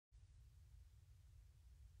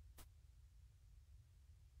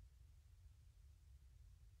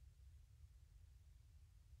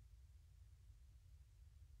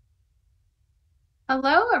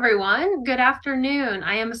Hello, everyone. Good afternoon.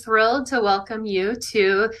 I am thrilled to welcome you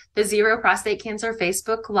to the Zero Prostate Cancer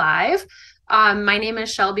Facebook Live. My name is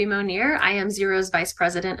Shelby Monier. I am Zero's Vice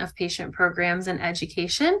President of Patient Programs and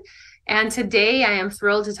Education. And today I am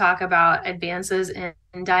thrilled to talk about advances in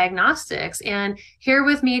diagnostics. And here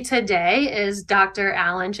with me today is Dr.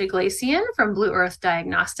 Alain Chaglassian from Blue Earth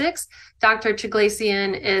Diagnostics. Dr.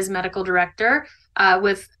 Chaglassian is Medical Director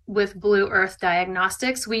with Blue Earth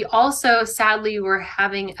Diagnostics. We also sadly were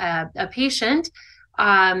having a patient,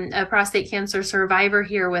 a prostate cancer survivor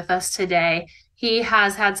here with us today. He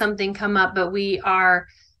has had something come up, but we are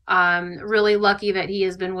really lucky that he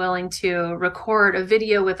has been willing to record a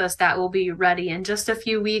video with us that will be ready in just a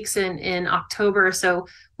few weeks in October. So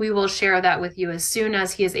we will share that with you as soon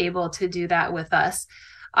as he is able to do that with us.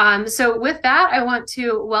 So with that, I want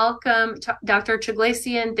to welcome Dr.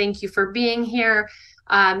 Chaglassian. Thank you for being here.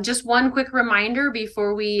 Just one quick reminder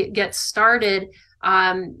before we get started.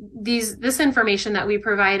 This information that we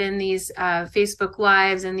provide in these Facebook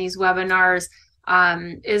Lives and these webinars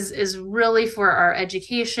is really for our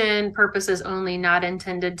education purposes only, not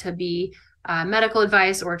intended to be medical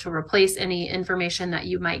advice or to replace any information that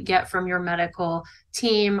you might get from your medical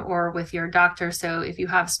team or with your doctor. So if you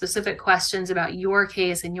have specific questions about your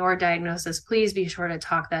case and your diagnosis, please be sure to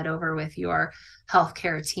talk that over with your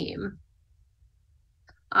healthcare team.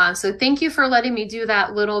 So thank you for letting me do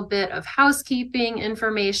that little bit of housekeeping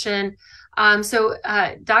information. Dr.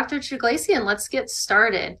 Chaglassian, let's get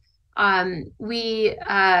started. We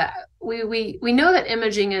know that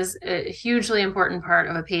imaging is a hugely important part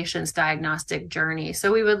of a patient's diagnostic journey.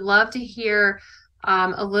 So we would love to hear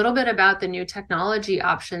a little bit about the new technology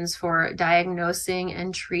options for diagnosing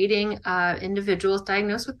and treating individuals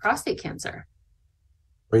diagnosed with prostate cancer.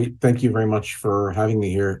 Great. Thank you very much for having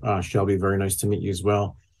me here, Shelby. Very nice to meet you as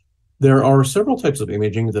well. There are several types of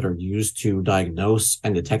imaging that are used to diagnose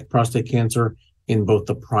and detect prostate cancer in both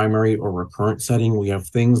the primary or recurrent setting. We have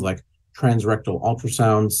things like transrectal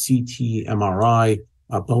ultrasound, CT, MRI,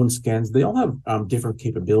 bone scans. They all have different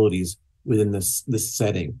capabilities within this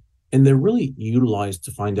setting. And they're really utilized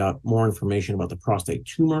to find out more information about the prostate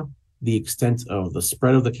tumor, the extent of the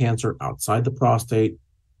spread of the cancer outside the prostate,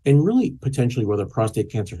 and really potentially whether prostate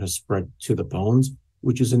cancer has spread to the bones,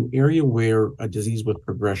 which is an area where a disease with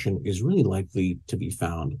progression is really likely to be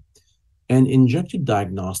found. An injected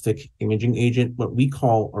diagnostic imaging agent, what we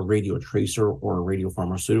call a radiotracer or a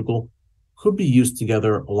radiopharmaceutical, could be used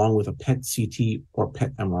together along with a PET CT or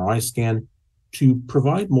PET MRI scan to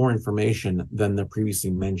provide more information than the previously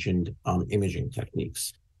mentioned imaging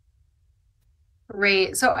techniques.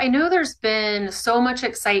 Great. So I know there's been so much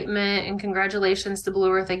excitement, and congratulations to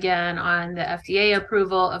Blue Earth again on the FDA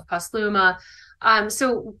approval of PSMA.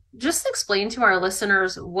 So just explain to our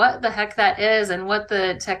listeners what the heck that is and what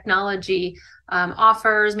the technology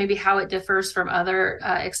offers, maybe how it differs from other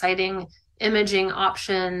exciting imaging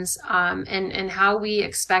options, and how we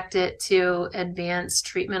expect it to advance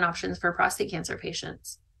treatment options for prostate cancer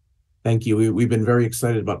patients. Thank you. We've been very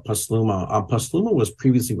excited about PSMA. PSMA was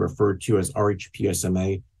previously referred to as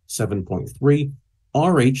rh-PSMA 7.3.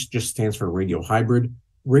 RH just stands for radiohybrid.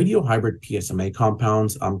 Radiohybrid PSMA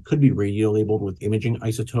compounds could be radiolabeled with imaging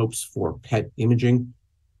isotopes for PET imaging.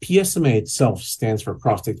 PSMA itself stands for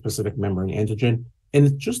prostate-specific membrane antigen, and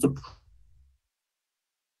it's just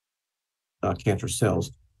cancer cells.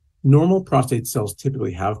 Normal prostate cells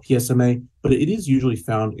typically have PSMA, but it is usually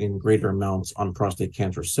found in greater amounts on prostate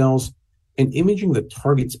cancer cells, and imaging that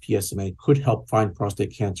targets PSMA could help find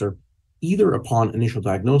prostate cancer either upon initial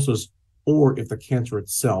diagnosis or if the cancer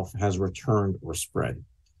itself has returned or spread.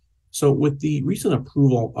 So with the recent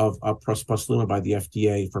approval of PSMA by the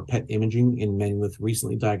FDA for PET imaging in men with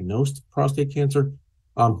recently diagnosed prostate cancer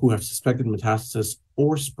who have suspected metastasis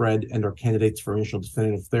or spread and are candidates for initial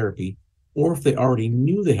definitive therapy, or if they already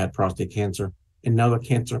knew they had prostate cancer and now the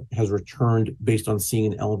cancer has returned based on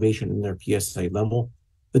seeing an elevation in their PSA level.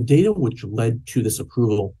 The data which led to this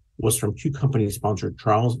approval was from two company-sponsored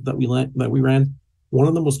trials that we ran. One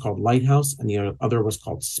of them was called Lighthouse and the other was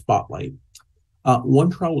called Spotlight. One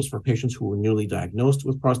trial was for patients who were newly diagnosed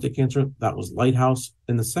with prostate cancer. That was Lighthouse.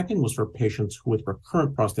 And the second was for patients who with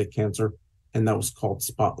recurrent prostate cancer, and that was called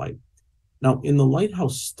Spotlight. Now, in the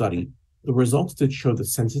Lighthouse study, the results did show the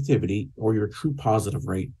sensitivity, or your true positive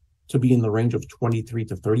rate, to be in the range of 23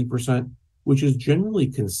 to 30%, which is generally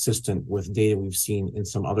consistent with data we've seen in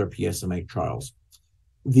some other PSMA trials.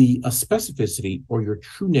 The specificity, or your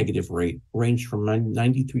true negative rate, ranged from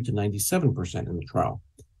 93 to 97% in the trial.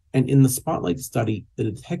 And in the Spotlight study, the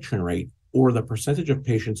detection rate, or the percentage of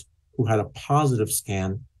patients who had a positive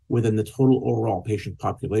scan within the total overall patient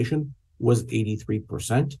population, was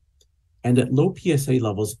 83%. and at low PSA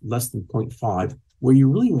levels less than 0.5, where you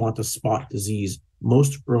really want to spot disease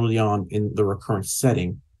most early on in the recurrence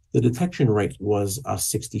setting, the detection rate was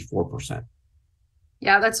 64%.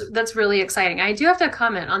 Yeah, that's really exciting. I do have to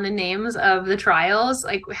comment on the names of the trials,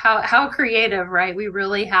 like how creative, right? We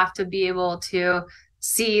really have to be able to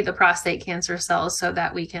see the prostate cancer cells so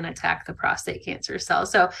that we can attack the prostate cancer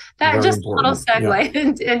cells. So that Very just a little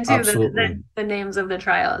important. Yeah, segue into absolutely. the names of the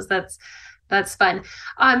trials. That's fun.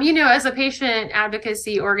 As a patient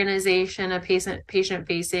advocacy organization, a patient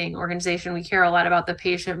facing organization, we care a lot about the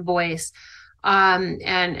patient voice.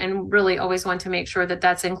 And really always want to make sure that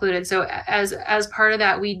that's included. So as part of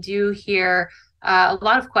that, we do hear a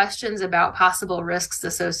lot of questions about possible risks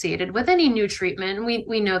associated with any new treatment. And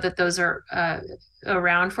we know that those are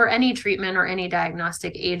around for any treatment or any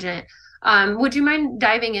diagnostic agent. Would you mind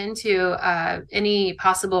diving into any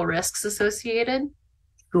possible risks associated?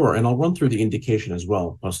 Sure, and I'll run through the indication as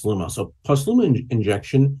well, Posluma. So Posluma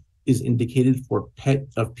injection is indicated for PET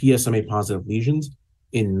of PSMA positive lesions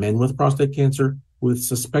in men with prostate cancer with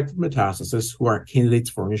suspected metastasis who are candidates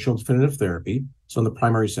for initial definitive therapy, so in the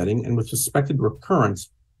primary setting, and with suspected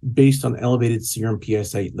recurrence based on elevated serum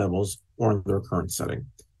PSA levels or in the recurrence setting.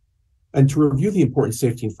 And to review the important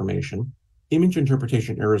safety information, image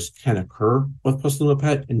interpretation errors can occur with Posluma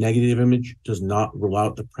PET. A negative image does not rule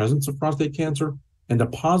out the presence of prostate cancer, and a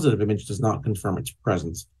positive image does not confirm its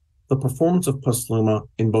presence. The performance of Posluma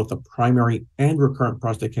in both the primary and recurrent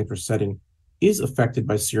prostate cancer setting is affected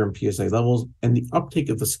by serum PSA levels, and the uptake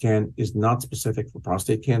of the scan is not specific for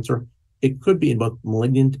prostate cancer. It could be in both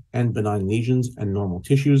malignant and benign lesions and normal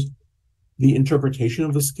tissues. The interpretation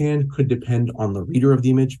of the scan could depend on the reader of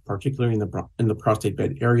the image, particularly in the prostate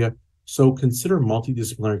bed area, so consider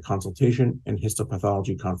multidisciplinary consultation and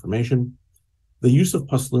histopathology confirmation. The use of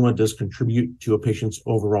Posluma does contribute to a patient's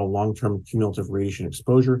overall long-term cumulative radiation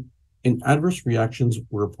exposure, and adverse reactions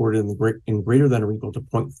were reported in greater than or equal to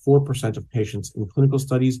 0.4% of patients in clinical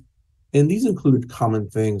studies, and these included common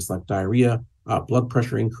things like diarrhea, blood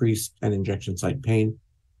pressure increase, and injection site pain.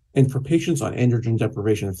 And for patients on androgen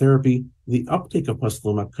deprivation therapy, the uptake of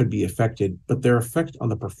Posluma could be affected, but their effect on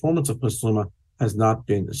the performance of Posluma has not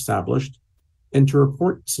been established. And to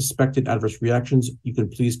report suspected adverse reactions, you can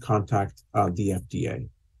please contact the FDA.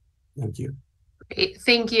 Thank you. Great.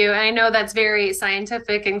 Thank you. I know that's very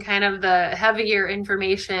scientific and kind of the heavier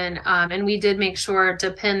information. And we did make sure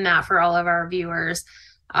to pin that for all of our viewers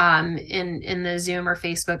in the Zoom or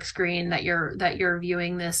Facebook screen that you're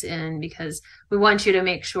viewing this in, because we want you to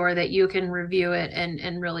make sure that you can review it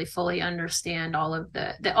and really fully understand all of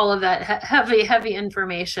that heavy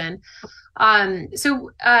information.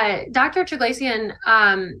 So Dr. Chaglassian,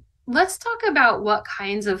 let's talk about what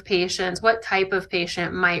type of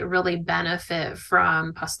patient might really benefit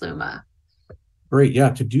from Posluma. Great.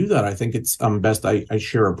 Yeah, to do that, I think it's best I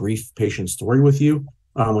share a brief patient story with you,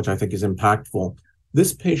 which I think is impactful.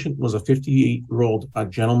 This patient was a 58-year-old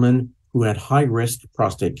gentleman who had high-risk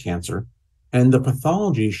prostate cancer, and the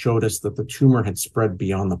pathology showed us that the tumor had spread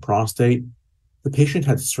beyond the prostate. The patient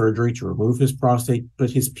had surgery to remove his prostate, but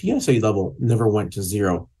his PSA level never went to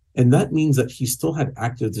zero. And that means that he still had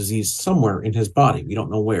active disease somewhere in his body. We don't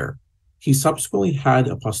know where. He subsequently had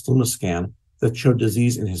a Posluma scan that showed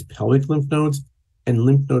disease in his pelvic lymph nodes and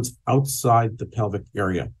lymph nodes outside the pelvic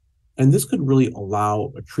area. And this could really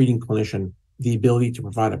allow a treating clinician the ability to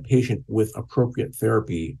provide a patient with appropriate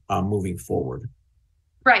therapy moving forward.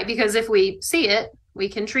 Right, because if we see it, we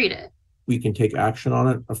can treat it. We can take action on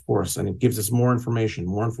it, of course, and it gives us more information.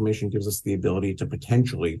 More information gives us the ability to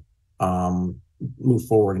potentially move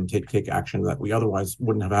forward and take action that we otherwise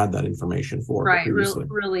wouldn't have had that information for previously.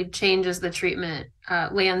 Really changes the treatment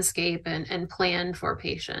landscape and plan for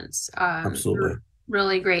patients. Absolutely.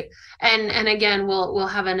 Really great. And again, we'll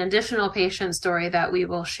have an additional patient story that we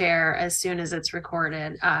will share as soon as it's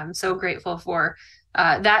recorded. So grateful for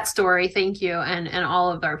that story. Thank you. And all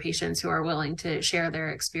of our patients who are willing to share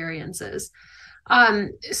their experiences.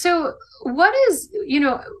 So what is,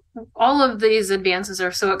 all of these advances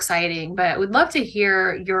are so exciting, but would love to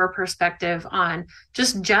hear your perspective on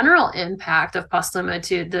just general impact of Posluma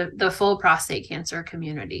to the full prostate cancer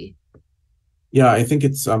community. Yeah, I think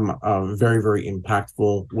it's very, very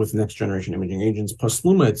impactful with next generation imaging agents.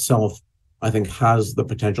 Posluma itself, I think, has the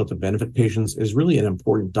potential to benefit patients, is really an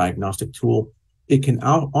important diagnostic tool. It can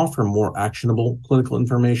offer more actionable clinical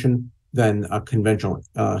information than conventional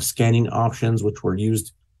scanning options, which were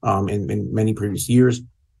used in many previous years.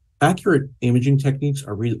 Accurate imaging techniques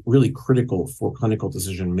are really critical for clinical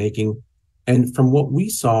decision making. And from what we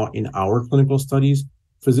saw in our clinical studies,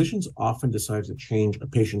 physicians often decide to change a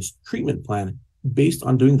patient's treatment plan based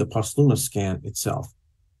on doing the Posluma scan itself.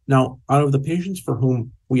 Now, out of the patients for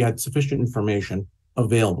whom we had sufficient information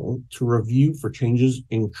available to review for changes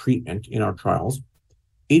in treatment in our trials,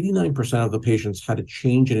 89% of the patients had a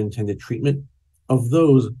change in intended treatment. Of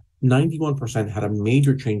those, 91% had a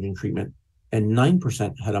major change in treatment, and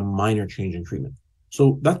 9% had a minor change in treatment.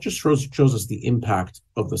 So that just shows us the impact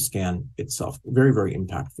of the scan itself. Very, very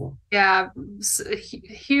impactful. Yeah,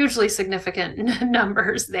 hugely significant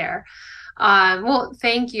numbers there. Well,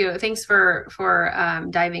 thank you. Thanks for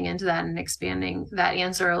diving into that and expanding that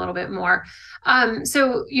answer a little bit more.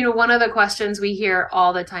 So, one of the questions we hear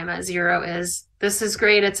all the time at Zero is, this is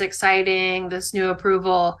great, it's exciting, this new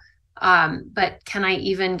approval, but can I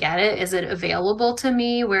even get it? Is it available to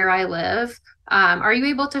me where I live? Are you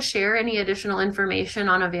able to share any additional information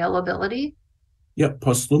on availability? Yep,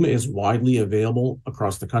 Posluma is widely available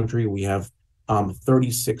across the country. We have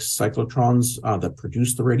 36 cyclotrons that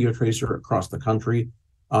produce the radio tracer across the country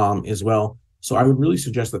as well. So I would really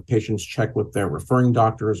suggest that patients check with their referring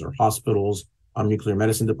doctors or hospitals, nuclear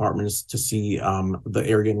medicine departments to see the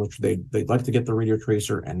area in which they'd like to get the radio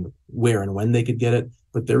tracer and where and when they could get it.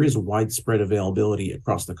 But there is widespread availability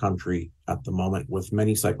across the country at the moment with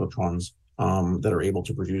many cyclotrons that are able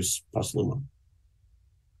to produce Posluma.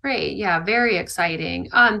 Great. Yeah, very exciting.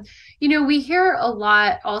 We hear a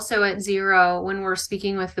lot also at Zero when we're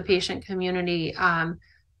speaking with the patient community,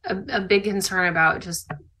 a big concern about just,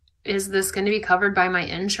 is this going to be covered by my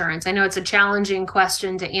insurance? I know it's a challenging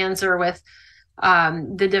question to answer with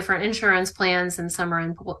the different insurance plans, and some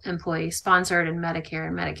are employee sponsored and Medicare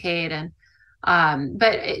and Medicaid.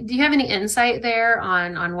 But do you have any insight there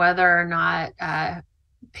on whether or not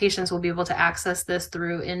patients will be able to access this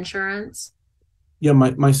through insurance? Yeah,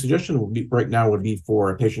 my suggestion would be right now would be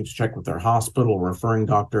for a patient to check with their hospital or referring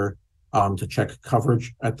doctor to check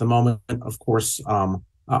coverage at the moment. Of course,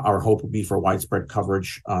 our hope would be for widespread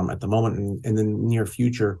coverage at the moment and in the near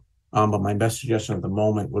future. But my best suggestion at the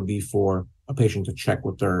moment would be for a patient to check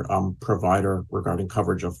with their provider regarding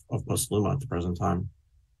coverage of Posluma at the present time.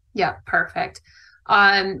 Yeah, perfect.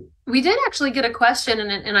 We did actually get a question,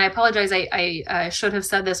 and I apologize, I should have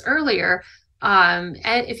said this earlier. And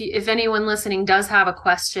if anyone listening does have a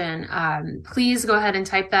question, please go ahead and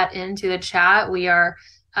type that into the chat. We are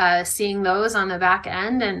seeing those on the back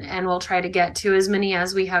end, and we'll try to get to as many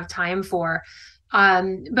as we have time for.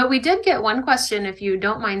 But we did get one question, if you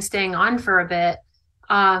don't mind staying on for a bit.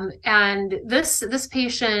 And this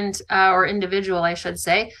patient or individual, I should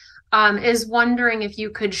say, is wondering if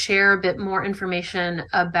you could share a bit more information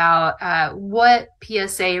about what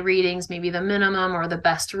PSA readings, maybe the minimum or the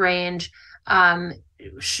best range, a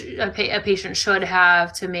patient should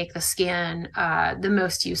have to make the scan the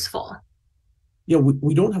most useful. Yeah,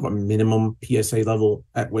 we don't have a minimum PSA level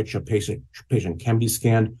at which a patient can be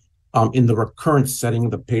scanned. In the recurrent setting,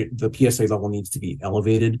 the PSA level needs to be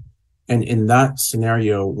elevated. And in that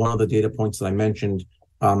scenario, one of the data points that I mentioned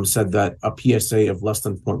said that a PSA of less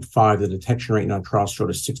than 0.5, the detection rate in our trial showed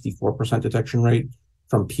a 64% detection rate.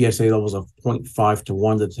 From PSA levels of 0.5 to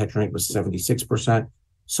 1, the detection rate was 76%.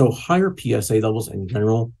 So higher PSA levels in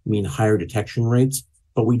general mean higher detection rates,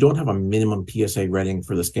 but we don't have a minimum PSA rating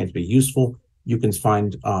for the scan to be useful. You can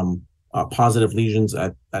find positive lesions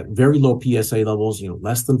at very low PSA levels,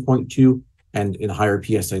 less than 0.2, and in higher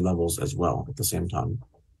PSA levels as well at the same time.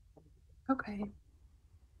 Okay,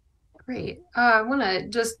 great. I want to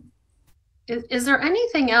just, is there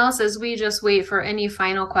anything else as we just wait for any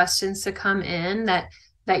final questions to come in that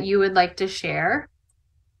you would like to share?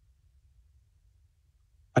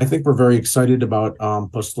 I think we're very excited about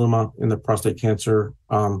Posluma in the prostate cancer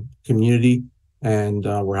community, and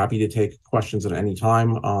we're happy to take questions at any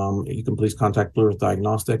time. You can please contact Blue Earth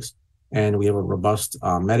Diagnostics, and we have a robust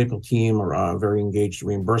medical team, or a very engaged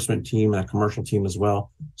reimbursement team, and a commercial team as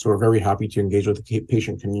well. So we're very happy to engage with the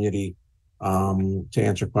patient community to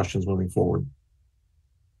answer questions moving forward.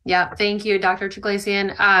 Yeah, thank you, Dr.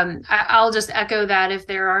 Chaglassian. I'll just echo that if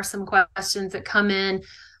there are some questions that come in,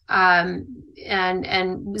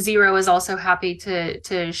 and Zero is also happy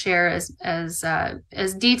to share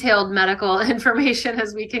as detailed medical information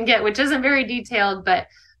as we can get, which isn't very detailed, but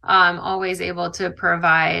always able to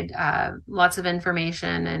provide lots of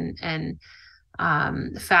information and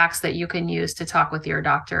facts that you can use to talk with your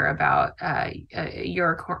doctor about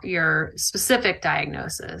your specific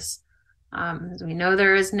diagnosis. We know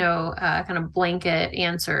there is no kind of blanket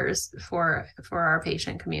answers for our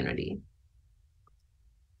patient community.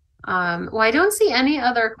 Well, I don't see any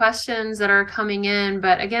other questions that are coming in,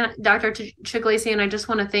 but again, Dr. Chaglassian, I just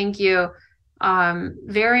want to thank you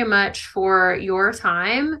very much for your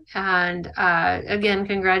time. And again,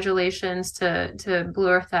 congratulations to Blue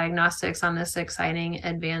Earth Diagnostics on this exciting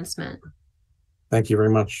advancement. Thank you very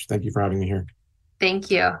much. Thank you for having me here.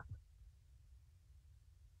 Thank you.